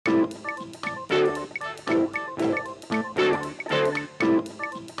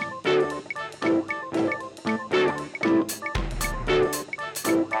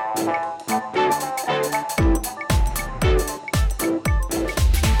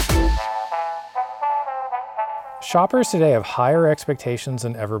Shoppers today have higher expectations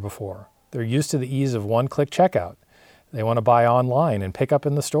than ever before. They're used to the ease of one-click checkout. They want to buy online and pick up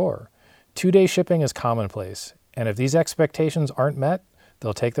in the store. 2-day shipping is commonplace, and if these expectations aren't met,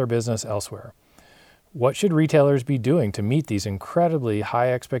 they'll take their business elsewhere. What should retailers be doing to meet these incredibly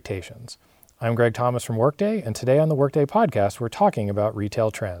high expectations? I'm Greg Thomas from Workday, and today on the Workday podcast, we're talking about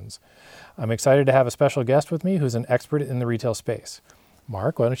retail trends. I'm excited to have a special guest with me who's an expert in the retail space.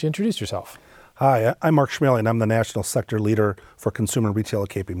 Mark, why don't you introduce yourself? Hi, I'm Mark Schmaley, and I'm the National Sector Leader for Consumer Retail at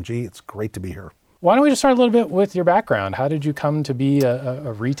KPMG. It's great to be here. Why don't we just start a little bit with your background? How did you come to be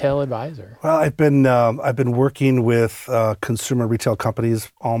a retail advisor? Well, I've been working with consumer retail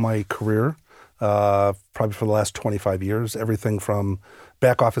companies all my career, probably for the last 25 years, everything from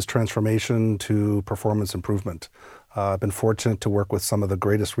back office transformation to performance improvement. I've been fortunate to work with some of the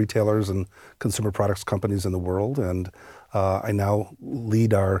greatest retailers and consumer products companies in the world, and I now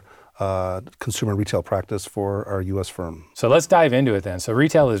lead our consumer retail practice for our U.S. firm. So let's dive into it then. So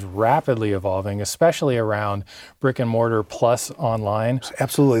retail is rapidly evolving, especially around brick and mortar plus online.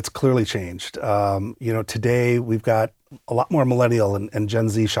 Absolutely, it's clearly changed. Today we've got a lot more millennial and Gen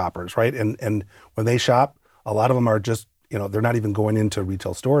Z shoppers, right? And when they shop, a lot of them are just, they're not even going into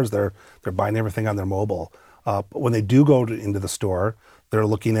retail stores. They're buying everything on their mobile. But when they do go into the store, they're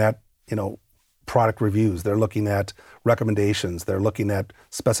looking at, product reviews. They're looking at recommendations. They're looking at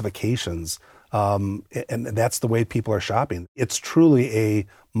specifications. And that's the way people are shopping. It's truly a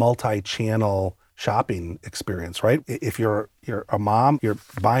multi-channel shopping experience, right? If you're a mom, you're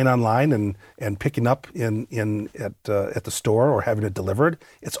buying online and picking up at the store or having it delivered,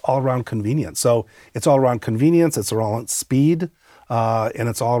 it's all around convenience. So it's all around convenience, it's around speed, and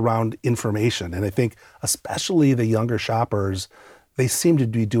it's all around information. And I think especially the younger shoppers, they seem to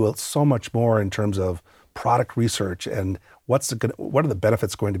be doing so much more in terms of product research and what are the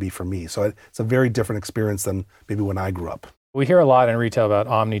benefits going to be for me. So it's a very different experience than maybe when I grew up. We hear a lot in retail about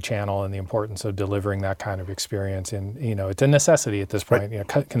omni-channel and the importance of delivering that kind of experience. And, it's a necessity at this point.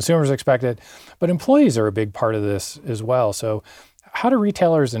 Right. Consumers expect it, but employees are a big part of this as well. So how do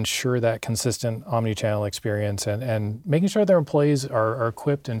retailers ensure that consistent omni-channel experience and making sure their employees are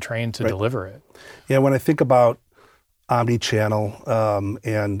equipped and trained to deliver it? Yeah, when I think about omni-channel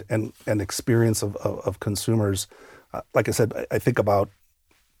and experience of consumers, like I said, I think about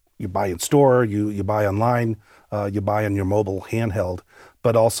you buy in store, you buy online, you buy on your mobile handheld,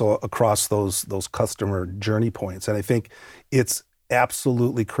 but also across those customer journey points. And I think it's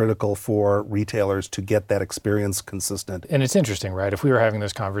absolutely critical for retailers to get that experience consistent. And it's interesting, right? If we were having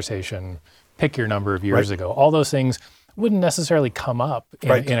this conversation, pick your number of years ago, all those things wouldn't necessarily come up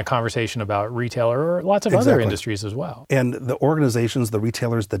in a conversation about retail or lots of other industries as well. And the organizations, the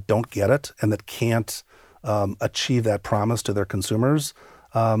retailers that don't get it and that can't achieve that promise to their consumers,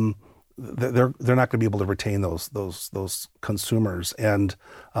 they're not going to be able to retain those consumers. And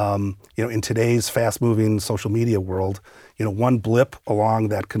in today's fast-moving social media world, one blip along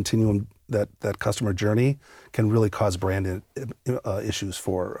that continuum, that customer journey, can really cause brand issues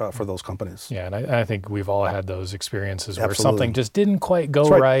for those companies. Yeah, and I think we've all had those experiences where Absolutely. something just didn't quite go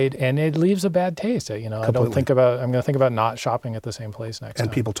right, and it leaves a bad taste. I'm going to think about not shopping at the same place next time.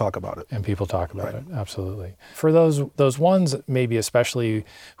 And people talk about it. And people talk about it, absolutely. For those ones, maybe especially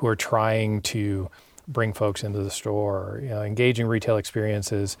who are trying to bring folks into the store, engaging retail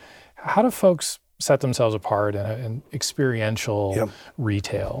experiences, how do folks set themselves apart in an experiential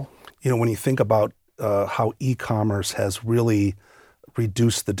retail? When you think about how e-commerce has really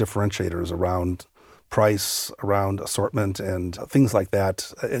reduced the differentiators around price, around assortment, and things like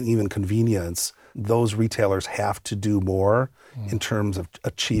that, and even convenience, those retailers have to do more in terms of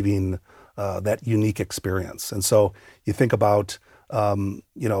achieving that unique experience. And so you think about,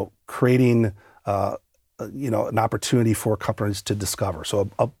 creating, an opportunity for companies to discover.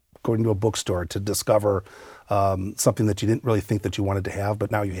 So going to a bookstore to discover something that you didn't really think that you wanted to have, but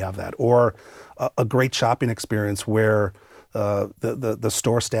now you have that. Or a great shopping experience where the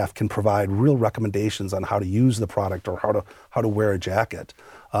store staff can provide real recommendations on how to use the product or how to wear a jacket.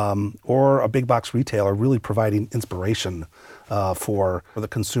 Or a big box retailer really providing inspiration for the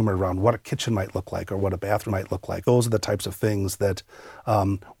consumer around what a kitchen might look like or what a bathroom might look like. Those are the types of things that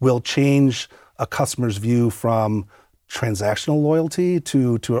will change a customer's view from transactional loyalty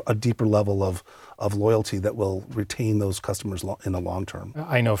to a deeper level of loyalty that will retain those customers in the long term.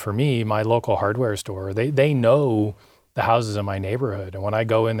 I know for me, my local hardware store, they know the houses in my neighborhood. And when I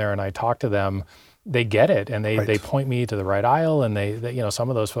go in there and I talk to them, they get it, and they point me to the right aisle, and they some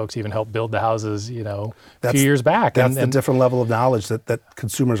of those folks even helped build the houses, a few years back. That's the different level of knowledge that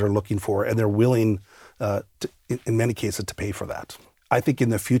consumers are looking for, and they're willing, in many cases, to pay for that. I think in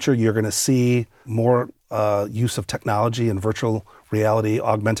the future, you're going to see more use of technology and virtual reality,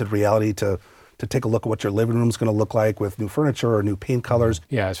 augmented reality to take a look at what your living room is going to look like with new furniture or new paint colors.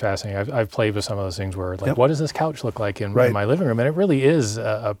 Yeah, it's fascinating. I've played with some of those things where, like, Yep. what does this couch look like in my living room? And it really is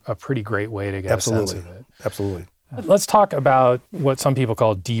a pretty great way to get a sense of it. Absolutely. Let's talk about what some people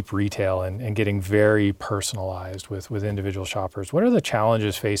call deep retail and getting very personalized with individual shoppers. What are the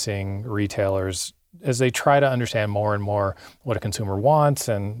challenges facing retailers as they try to understand more and more what a consumer wants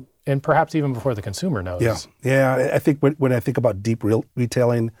and perhaps even before the consumer knows? Yeah. I think when I think about deep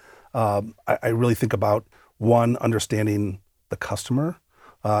retailing, I really think about, one, understanding the customer,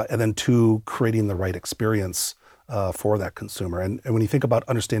 and then two, creating the right experience for that consumer. And when you think about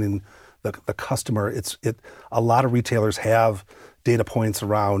understanding the customer, a lot of retailers have data points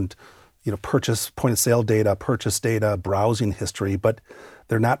around, purchase, point of sale data, purchase data, browsing history, but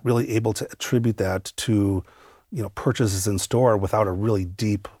they're not really able to attribute that to, purchases in store without a really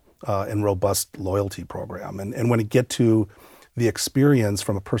deep and robust loyalty program. And when you get to the experience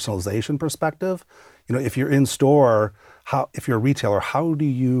from a personalization perspective, if you're in store, if you're a retailer, how do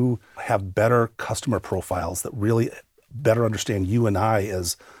you have better customer profiles that really better understand you and I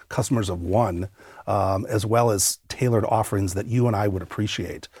as customers of one, as well as tailored offerings that you and I would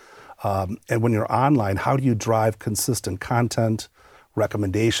appreciate? And when you're online, how do you drive consistent content,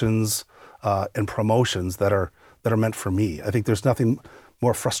 recommendations, and promotions that are meant for me? I think there's nothing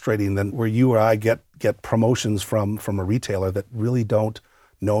more frustrating than where you or I get promotions from a retailer that really don't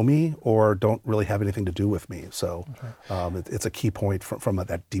know me or don't really have anything to do with me. So it's a key point from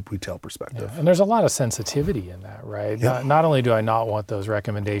that deep retail perspective. Yeah. And there's a lot of sensitivity in that, right? Yeah. Not only do I not want those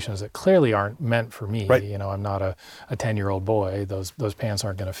recommendations that clearly aren't meant for me, Right. I'm not a 10-year-old boy, those pants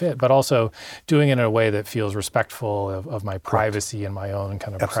aren't going to fit, but also doing it in a way that feels respectful of my privacy and my own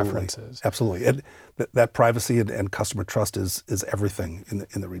kind of preferences. Absolutely. And that privacy and customer trust is everything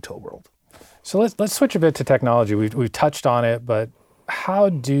in the retail world. So let's switch a bit to technology. We've touched on it, but how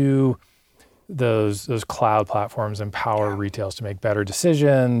do those cloud platforms empower retailers to make better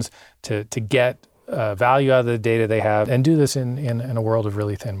decisions, to get value out of the data they have, and do this in a world of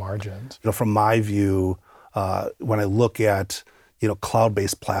really thin margins? From my view, when I look at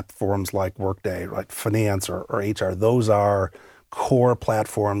cloud-based platforms like Workday, like finance or HR, those are core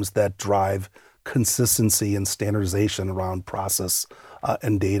platforms that drive consistency and standardization around process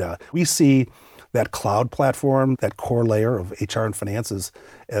and data. We see that cloud platform, that core layer of HR and finances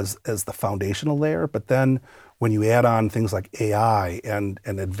as the foundational layer. But then when you add on things like AI and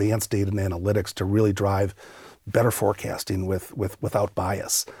advanced data and analytics to really drive better forecasting without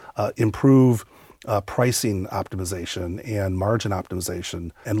bias, improve pricing optimization and margin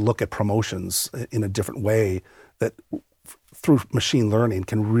optimization, and look at promotions in a different way that through machine learning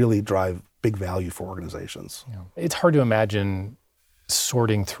can really drive big value for organizations. Yeah. It's hard to imagine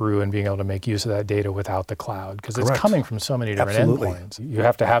sorting through and being able to make use of that data without the cloud, because it's coming from so many different endpoints. You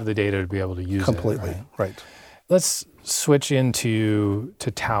have to have the data to be able to use Completely. it. Right. Let's switch into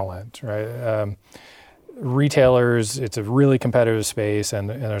talent, right? Retailers, it's a really competitive space, and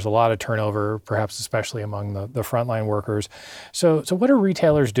there's a lot of turnover, perhaps especially among the frontline workers. So what are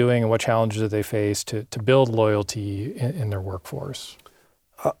retailers doing, and what challenges do they face to build loyalty in their workforce?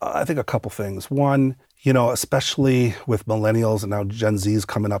 I think a couple things. One, especially with millennials and now Gen Z's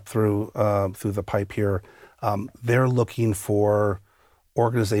coming up through the pipe here, they're looking for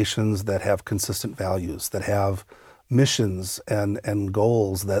organizations that have consistent values, that have missions and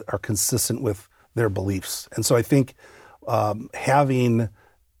goals that are consistent with their beliefs. And so I think having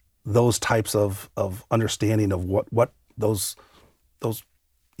those types of understanding of what those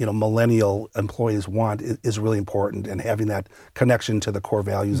millennial employees want is really important, and having that connection to the core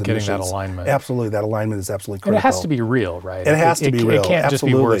values and missions. Getting that alignment. Absolutely, that alignment is absolutely critical. And it has to be real, right? It has to be real. It can't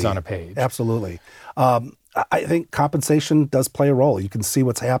Absolutely. just be words on a page. Absolutely. I think compensation does play a role. You can see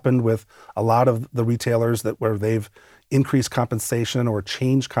what's happened with a lot of the retailers where they've increased compensation or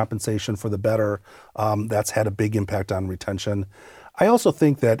changed compensation for the better. That's had a big impact on retention. I also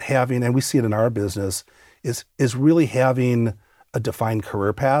think that having, and we see it in our business, is really having a defined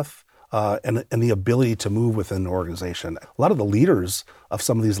career path and the ability to move within an organization. A lot of the leaders of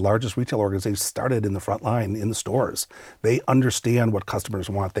some of these largest retail organizations started in the front line, in the stores. They understand what customers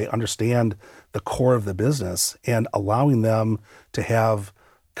want. They understand the core of the business, and allowing them to have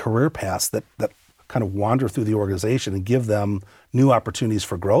career paths that kind of wander through the organization and give them new opportunities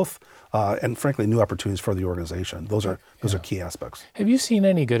for growth and frankly, new opportunities for the organization. Those are key aspects. Have you seen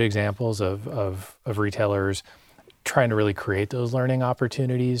any good examples of retailers trying to really create those learning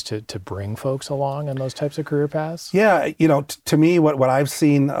opportunities to bring folks along in those types of career paths? Yeah, to me, what I've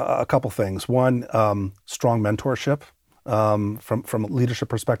seen, a couple things. One, strong mentorship. from a leadership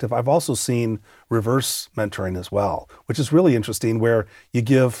perspective. I've also seen reverse mentoring as well, which is really interesting, where you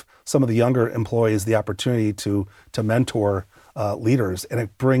give some of the younger employees the opportunity to mentor leaders, and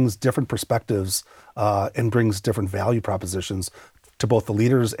it brings different perspectives and brings different value propositions to both the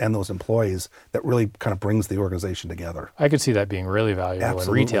leaders and those employees that really kind of brings the organization together. I could see that being really valuable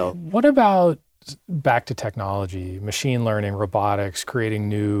Absolutely. in retail. What about back to technology, machine learning, robotics, creating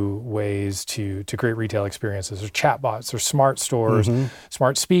new ways to create retail experiences? There's chatbots, there's smart stores,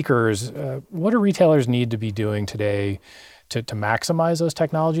 smart speakers. What do retailers need to be doing today to maximize those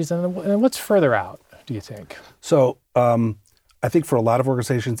technologies? And what's further out, do you think? So I think for a lot of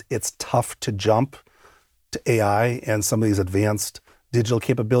organizations, it's tough to jump to AI and some of these advanced digital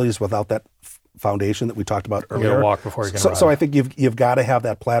capabilities without that foundation that we talked about earlier. You gotta walk before you can run. So I think you've got to have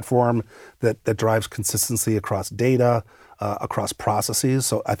that platform that drives consistency across data, across processes.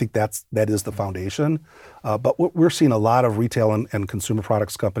 So I think that is the foundation. But we're seeing a lot of retail and consumer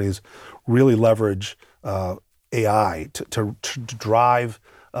products companies really leverage AI to drive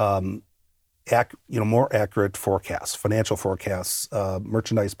more accurate forecasts, financial forecasts,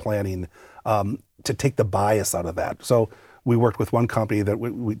 merchandise planning, to take the bias out of that. So we worked with one company that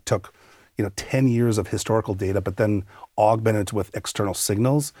we took 10 years of historical data, but then augmented it with external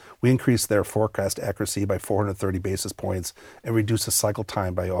signals. We increased their forecast accuracy by 430 basis points and reduced the cycle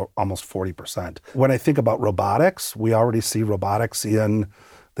time by almost 40%. When I think about robotics, we already see robotics in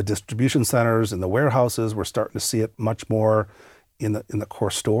the distribution centers, in the warehouses. We're starting to see it much more in the core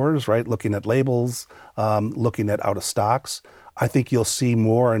stores, right? Looking at labels, looking at out of stocks. I think you'll see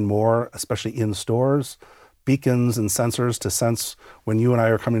more and more, especially in stores, beacons and sensors to sense when you and I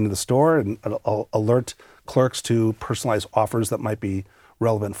are coming to the store, and alert clerks to personalized offers that might be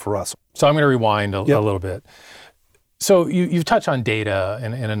relevant for us. So I'm going to rewind a little bit. So you've touched on data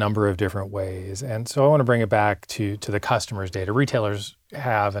in a number of different ways. And so I want to bring it back to the customer's data. Retailers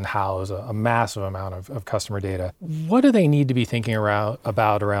have and house a massive amount of customer data. What do they need to be thinking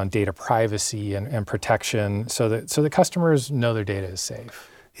about around data privacy and protection so that customers know their data is safe?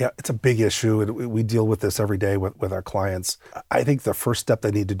 Yeah, it's a big issue, and we deal with this every day with our clients. I think the first step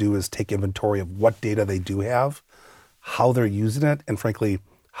they need to do is take inventory of what data they do have, how they're using it, and frankly,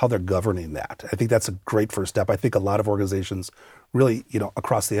 how they're governing that. I think that's a great first step. I think a lot of organizations really,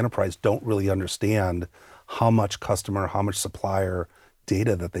 across the enterprise don't really understand how much customer, how much supplier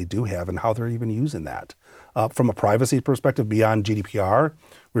data that they do have and how they're even using that. From a privacy perspective, beyond GDPR,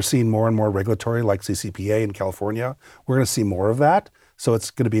 we're seeing more and more regulatory like CCPA in California. We're going to see more of that. So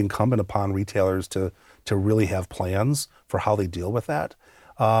it's going to be incumbent upon retailers to really have plans for how they deal with that.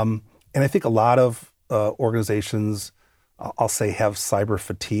 And I think a lot of organizations, I'll say, have cyber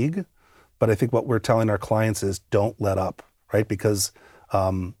fatigue. But I think what we're telling our clients is don't let up, right? Because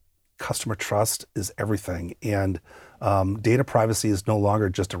customer trust is everything. And data privacy is no longer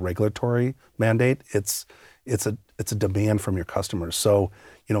just a regulatory mandate. It's a demand from your customers. So,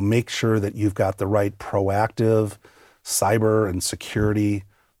 make sure that you've got the right proactive cyber and security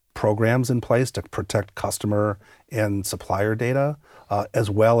programs in place to protect customer and supplier data,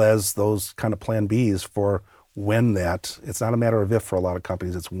 as well as those kind of plan Bs for when it's not a matter of if for a lot of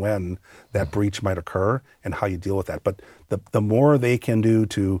companies, it's when that breach might occur and how you deal with that. But the more they can do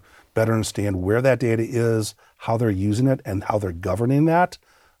to better understand where that data is, how they're using it, and how they're governing that,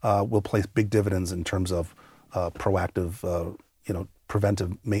 will place big dividends in terms of proactive,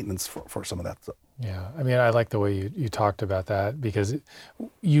 preventive maintenance for some of that stuff. Yeah, I mean, I like the way you talked about that, because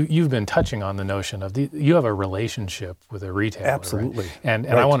you've been touching on the notion of you have a relationship with a retailer. Absolutely. Right? And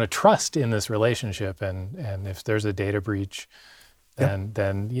I want to trust in this relationship, and if there's a data breach, then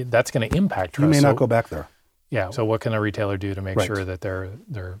that's going to impact trust. You may not go back there. Yeah. So what can a retailer do to make sure that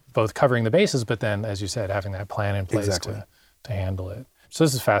they're both covering the bases, but then, as you said, having that plan in place to handle it? So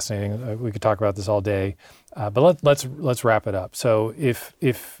this is fascinating. We could talk about this all day, but let's wrap it up. So if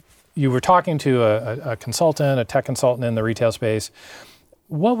you were talking to a consultant, a tech consultant in the retail space,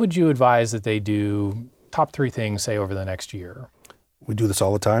 what would you advise that they do? Top 3 things, say, over the next year. We do this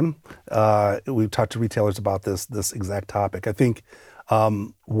all the time. We've talked to retailers about this exact topic. I think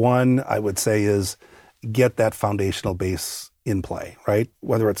one I would say is get that foundational base in play, right?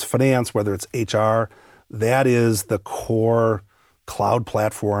 Whether it's finance, whether it's HR, that is the core cloud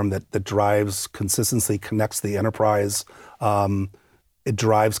platform that drives consistency, connects the enterprise. It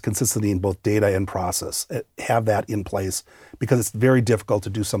drives consistency in both data and process. Have that in place, because it's very difficult to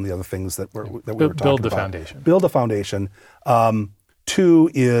do some of the other things that we were talking about. Build the foundation. Build a foundation. 2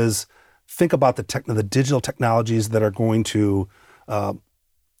 is think about the digital technologies that are going to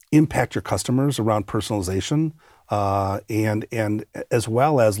impact your customers around personalization, and as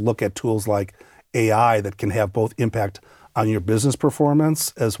well as look at tools like AI that can have both impact on your business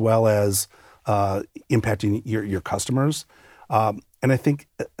performance as well as impacting your customers. And I think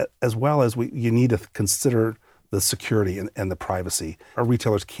as well as you need to consider the security and the privacy. Our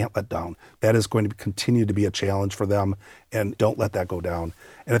retailers can't let down. That is going to continue to be a challenge for them, and don't let that go down.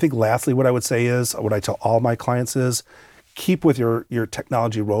 And I think lastly, what I would say is, what I tell all my clients is, keep with your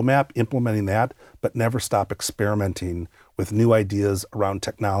technology roadmap, implementing that, but never stop experimenting with new ideas around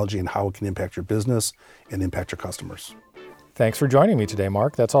technology and how it can impact your business and impact your customers. Thanks for joining me today,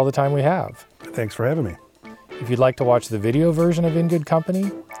 Mark. That's all the time we have. Thanks for having me. If you'd like to watch the video version of In Good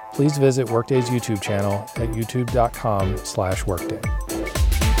Company, please visit Workday's YouTube channel at youtube.com/workday.